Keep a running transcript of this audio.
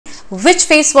Which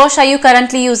face wash are you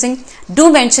currently using?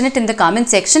 Do mention it in the comment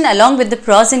section along with the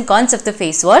pros and cons of the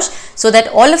face wash so that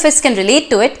all of us can relate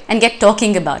to it and get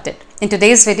talking about it. In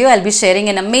today's video, I'll be sharing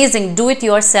an amazing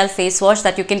do-it-yourself face wash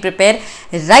that you can prepare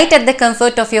right at the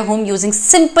comfort of your home using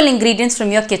simple ingredients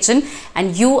from your kitchen,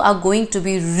 and you are going to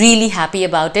be really happy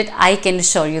about it. I can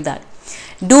assure you that.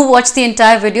 Do watch the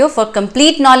entire video for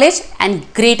complete knowledge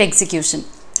and great execution.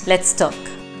 Let's talk.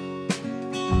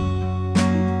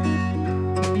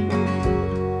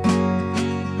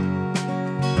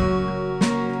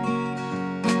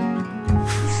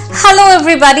 Hello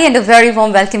everybody and a very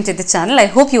warm welcome to the channel. I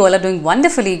hope you all are doing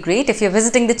wonderfully great. If you're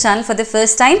visiting the channel for the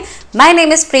first time, my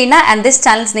name is Prerna and this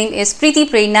channel's name is Preity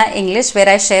Prerna English, where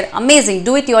I share amazing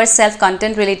do-it-yourself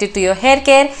content related to your hair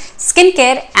care, skin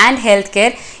care and health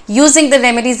care. Using the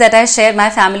remedies that I share, my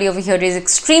family over here is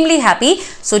extremely happy.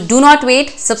 So do not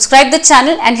wait, subscribe the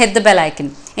channel and hit the bell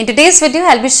icon. In today's video,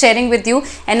 I'll be sharing with you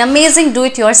an amazing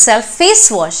do-it-yourself face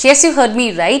wash. Yes, you heard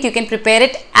me right. You can prepare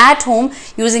it at home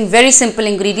using very simple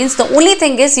ingredients. The only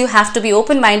thing is you have to be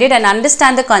open-minded and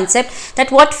understand the concept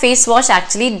that what face wash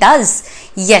actually does.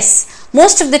 Yes,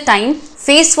 most of the time,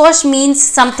 face wash means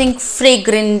something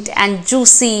fragrant and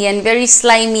juicy and very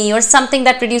slimy, or something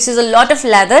that produces a lot of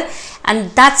lather,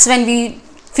 and that's when we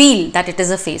feel that it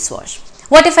is a face wash.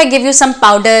 What if I give you some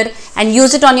powder and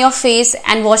use it on your face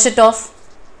and wash it off?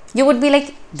 You would be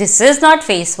like, this is not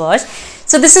face wash.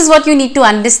 So this is what you need to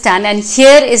understand, and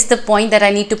here is the point that I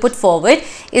need to put forward,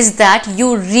 is that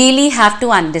you really have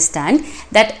to understand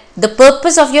that the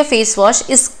purpose of your face wash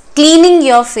is cleaning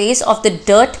your face of the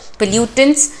dirt,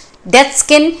 pollutants, dead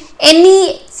skin,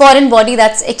 any foreign body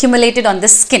that's accumulated on the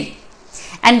skin.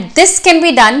 And this can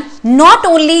be done not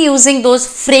only using those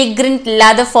fragrant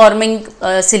lather forming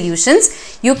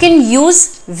solutions. You can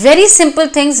use very simple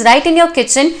things right in your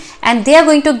kitchen and they are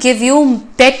going to give you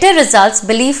better results,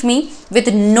 believe me,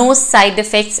 with no side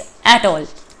effects at all.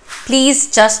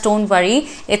 Please just don't worry.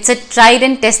 It's a tried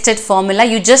and tested formula.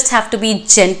 You just have to be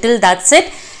gentle, that's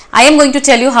it. I am going to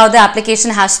tell you how the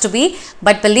application has to be,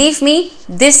 but believe me,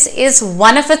 this is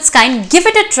one of its kind. Give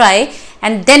it a try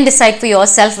and then decide for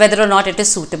yourself whether or not it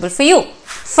is suitable for you.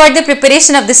 For the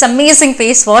preparation of this amazing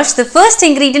face wash, the first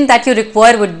ingredient that you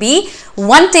require would be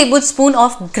 1 tablespoon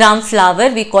of gram flour.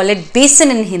 We call it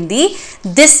besan in Hindi.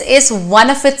 This is one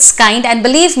of its kind, and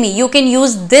believe me, you can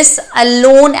use this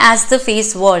alone as the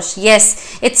face wash.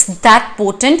 Yes, it's that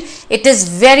potent. It is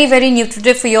very, very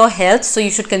nutritive for your health, so you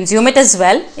should consume it as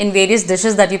well in various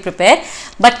dishes that you prepare.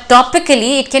 But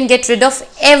topically, it can get rid of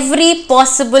every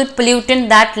possible pollutant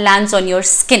that lands on your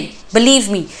skin.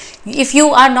 Believe me, if you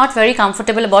are not very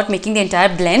comfortable about making the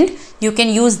entire blend, you can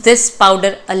use this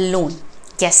powder alone.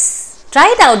 Yes, try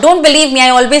it out. Don't believe me. I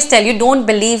always tell you, don't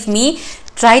believe me.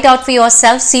 Try it out for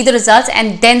yourself, see the results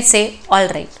and then say, all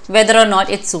right, whether or not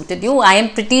it suited you. I am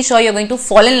pretty sure you're going to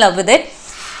fall in love with it.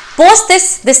 Post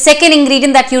this, the second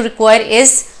ingredient that you require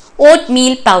is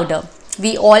oatmeal powder.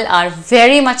 We all are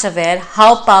very much aware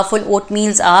how powerful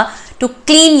oatmeals are to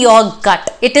clean your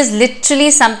gut. It is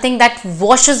literally something that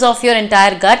washes off your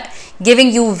entire gut,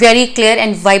 giving you very clear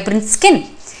and vibrant skin.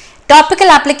 Topical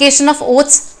application of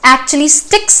oats actually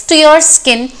sticks to your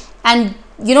skin, and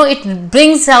it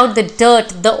brings out the dirt,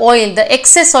 the oil, the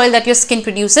excess oil that your skin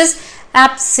produces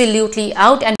absolutely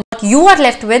out, and what you are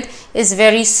left with is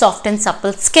very soft and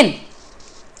supple skin.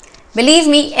 Believe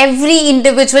me, every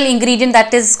individual ingredient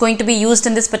that is going to be used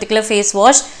in this particular face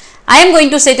wash, I am going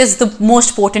to say it is the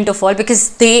most potent of all,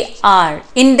 because they are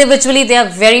individually, they are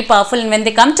very powerful, and when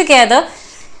they come together,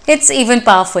 it's even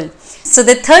powerful. So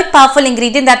the third powerful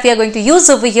ingredient that we are going to use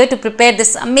over here to prepare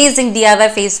this amazing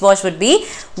DIY face wash would be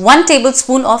 1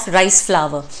 tablespoon of rice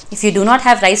flour. If you do not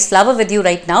have rice flour with you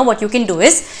right now, what you can do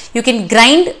is you can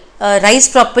grind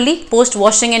rice properly post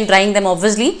washing and drying them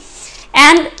obviously,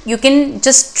 and you can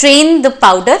just strain the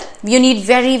powder. You need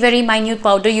very, very minute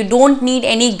powder. You don't need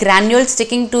any granules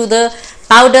sticking to the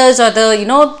powders or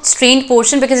the strained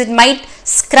portion, because it might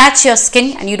scratch your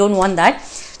skin and you don't want that.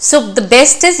 So the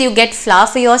best is you get flour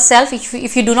for yourself.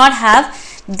 If you do not have,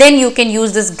 then you can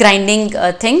use this grinding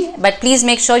thing, but please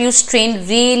make sure you strain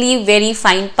really very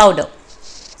fine powder.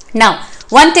 Now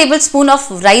 1 tablespoon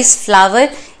of rice flour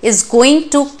is going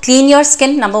to clean your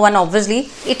skin. Number one, obviously,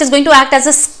 it is going to act as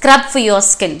a scrub for your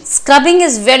skin. Scrubbing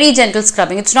is very gentle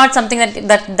scrubbing. It's not something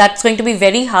that's going to be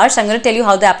very harsh. I'm going to tell you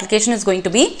how the application is going to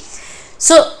be.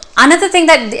 So another thing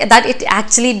that it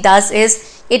actually does is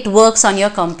it works on your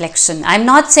complexion. I'm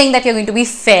not saying that you're going to be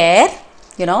fair,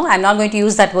 I'm not going to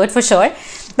use that word for sure,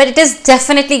 but it is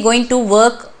definitely going to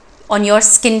work on your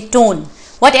skin tone.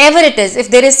 Whatever it is, if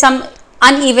there is some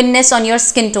unevenness on your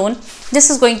skin tone, this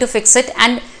is going to fix it,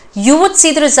 and you would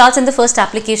see the results in the first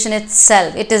application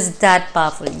itself. It is that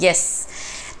powerful.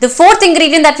 Yes. The fourth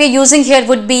ingredient that we are using here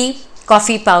would be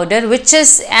coffee powder, which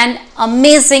is an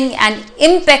amazing and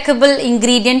impeccable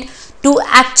ingredient to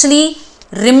actually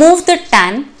remove the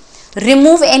tan,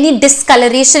 remove any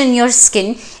discoloration in your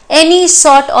skin. Any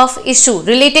sort of issue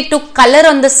related to color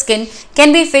on the skin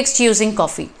can be fixed using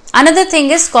coffee. Another thing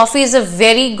is, coffee is a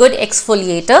very good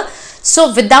exfoliator.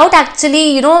 So without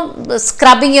actually,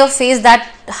 scrubbing your face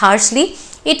that harshly,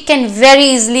 it can very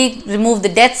easily remove the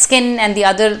dead skin and the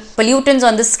other pollutants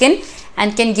on the skin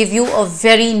and can give you a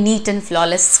very neat and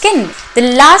flawless skin.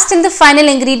 The last and the final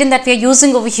ingredient that we are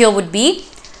using over here would be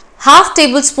half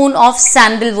tablespoon of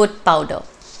sandalwood powder.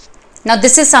 Now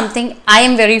this is something I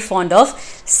am very fond of.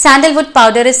 Sandalwood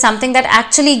powder is something that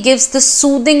actually gives the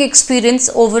soothing experience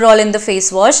overall in the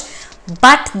face wash,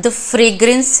 but the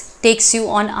fragrance takes you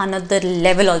on another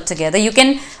level altogether. You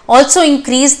can also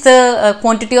increase the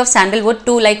quantity of sandalwood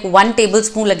to like 1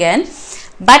 tablespoon again,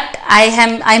 but I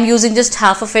am using just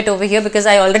half of it over here because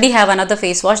I already have another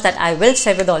face wash that I will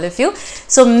share with all of you.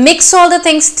 So mix all the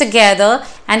things together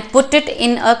and put it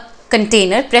in a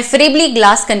container, preferably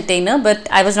glass container, but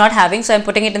I was not having, so I'm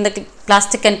putting it in the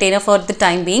plastic container for the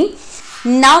time being.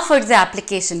 Now for the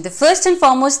application. The first and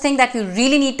foremost thing that you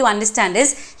really need to understand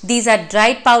is these are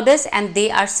dried powders and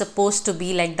they are supposed to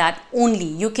be like that only.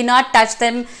 You cannot touch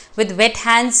them with wet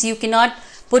hands, you cannot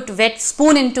put wet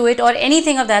spoon into it or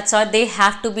anything of that sort. They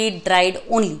have to be dried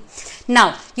only.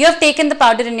 Now you have taken the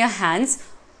powder in your hands.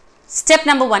 Step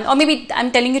number 1, or maybe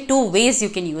I'm telling you 2 ways you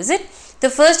can use it. The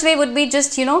first way would be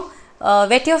just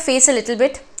wet your face a little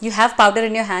bit. You have powder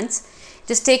in your hands.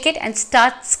 Just take it and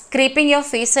start scraping your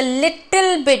face a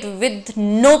little bit with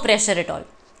no pressure at all.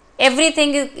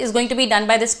 Everything is going to be done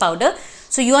by this powder.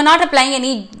 So you are not applying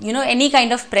any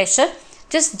kind of pressure.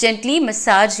 Just gently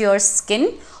massage your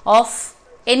skin of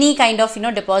any kind of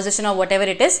deposition or whatever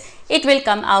it is. It will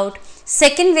come out.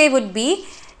 Second way would be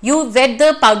you wet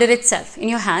the powder itself in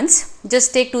your hands.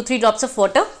 Just take 2-3 drops of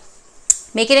water,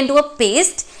 make it into a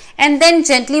paste, and then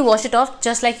gently wash it off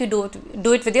just like you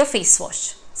do it with your face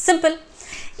wash. Simple.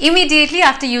 Immediately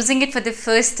after using it for the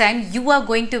first time, you are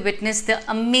going to witness the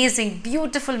amazing,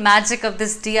 beautiful magic of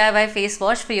this DIY face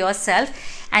wash for yourself,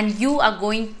 and you are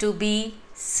going to be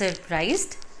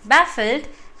surprised, baffled,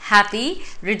 happy,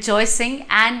 rejoicing,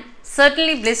 and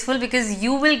certainly blissful, because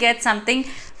you will get something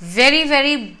very,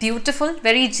 very beautiful,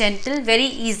 very gentle, very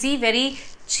easy, very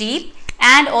cheap,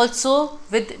 and also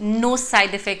with no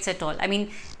side effects at all. I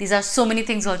mean, these are so many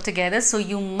things all together, so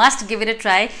you must give it a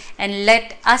try and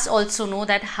let us also know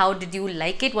that how did you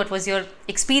like it, what was your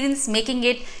experience making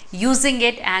it, using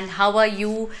it, and how are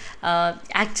you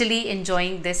actually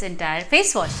enjoying this entire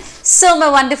face wash. So my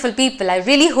wonderful people, I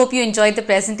really hope you enjoyed the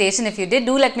presentation. If you did,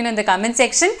 do let me know in the comment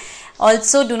section.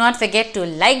 Also, do not forget to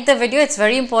like the video. It's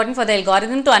very important for the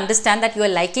algorithm to understand that you are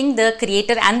liking the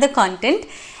creator and the content.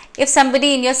 If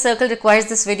somebody in your circle requires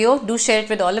this video, do share it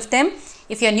with all of them.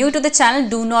 If you are new to the channel,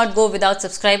 do not go without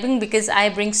subscribing, because I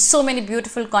bring so many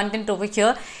beautiful content over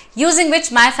here, using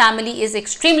which my family is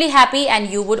extremely happy and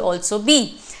you would also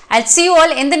be. I'll see you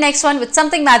all in the next one with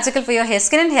something magical for your hair,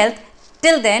 skin and health.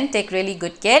 Till then, take really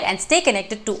good care and stay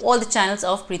connected to all the channels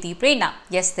of Preity Prerna.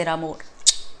 Yes, there are more.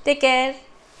 Take care.